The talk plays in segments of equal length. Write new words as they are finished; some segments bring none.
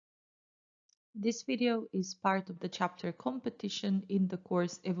This video is part of the chapter competition in the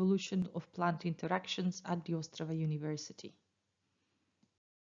course Evolution of Plant Interactions at the Ostrava University.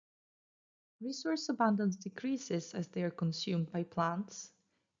 Resource abundance decreases as they are consumed by plants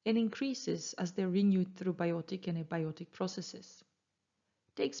and increases as they are renewed through biotic and abiotic processes.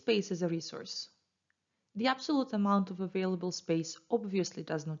 Take space as a resource. The absolute amount of available space obviously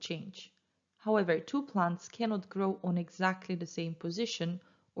does not change. However, two plants cannot grow on exactly the same position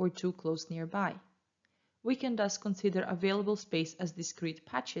or too close nearby. We can thus consider available space as discrete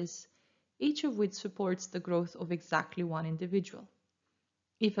patches, each of which supports the growth of exactly one individual.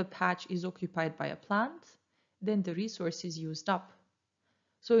 If a patch is occupied by a plant, then the resource is used up.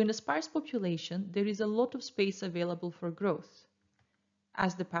 So in a sparse population, there is a lot of space available for growth.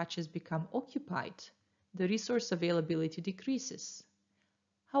 As the patches become occupied, the resource availability decreases.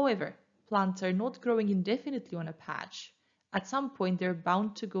 However, plants are not growing indefinitely on a patch. At some point, they're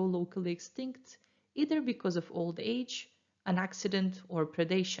bound to go locally extinct, either because of old age, an accident, or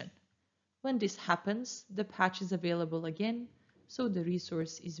predation. When this happens, the patch is available again, so the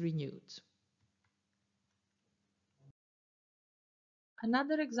resource is renewed.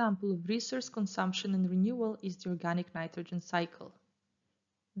 Another example of resource consumption and renewal is the organic nitrogen cycle.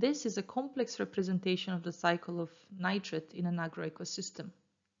 This is a complex representation of the cycle of nitrate in an agroecosystem.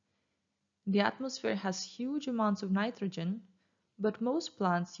 The atmosphere has huge amounts of nitrogen, but most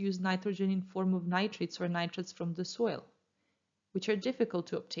plants use nitrogen in form of nitrates or nitrates from the soil, which are difficult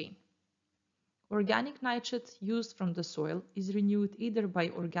to obtain. Organic nitrate used from the soil is renewed either by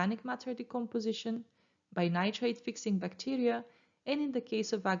organic matter decomposition, by nitrate-fixing bacteria, and in the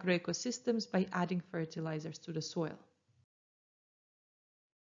case of agroecosystems by adding fertilizers to the soil.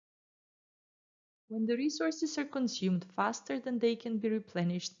 When the resources are consumed faster than they can be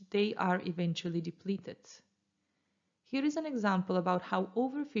replenished, they are eventually depleted. Here is an example about how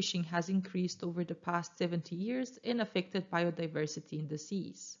overfishing has increased over the past 70 years and affected biodiversity in the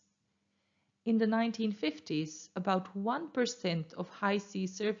seas. In the 1950s, about 1% of high sea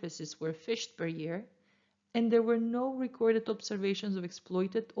surfaces were fished per year, and there were no recorded observations of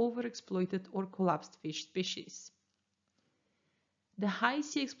exploited, overexploited, or collapsed fish species. The high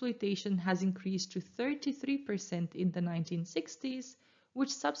sea exploitation has increased to 33% in the 1960s,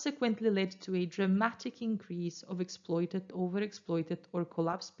 which subsequently led to a dramatic increase of exploited, overexploited, or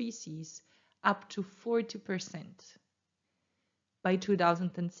collapsed species up to 40%. By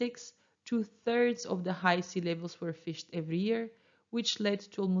 2006, two-thirds of the high sea levels were fished every year, which led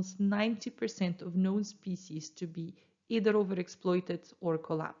to almost 90% of known species to be either overexploited or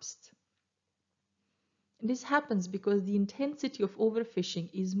collapsed. This happens because the intensity of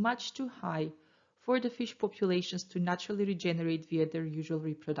overfishing is much too high for the fish populations to naturally regenerate via their usual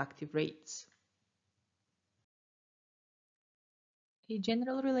reproductive rates. A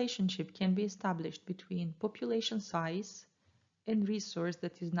general relationship can be established between population size and resource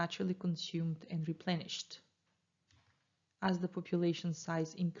that is naturally consumed and replenished. As the population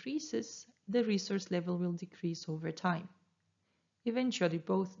size increases, the resource level will decrease over time. Eventually,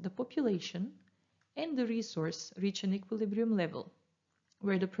 both the population and the resource reach an equilibrium level,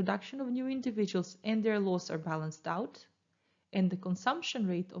 where the production of new individuals and their loss are balanced out, and the consumption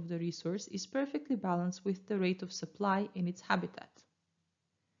rate of the resource is perfectly balanced with the rate of supply in its habitat.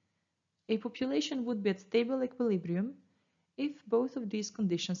 A population would be at stable equilibrium if both of these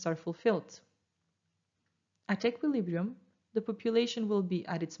conditions are fulfilled. At equilibrium, the population will be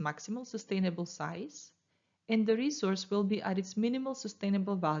at its maximal sustainable size, and the resource will be at its minimal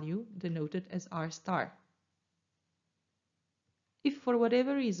sustainable value, denoted as R star. If for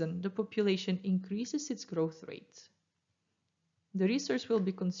whatever reason the population increases its growth rate, the resource will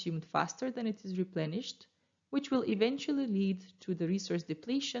be consumed faster than it is replenished, which will eventually lead to the resource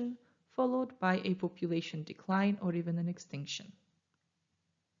depletion, followed by a population decline or even an extinction.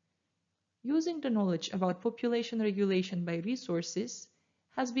 Using the knowledge about population regulation by resources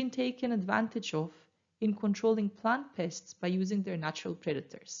has been taken advantage of in controlling plant pests by using their natural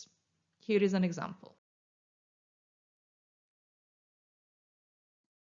predators. Here is an example.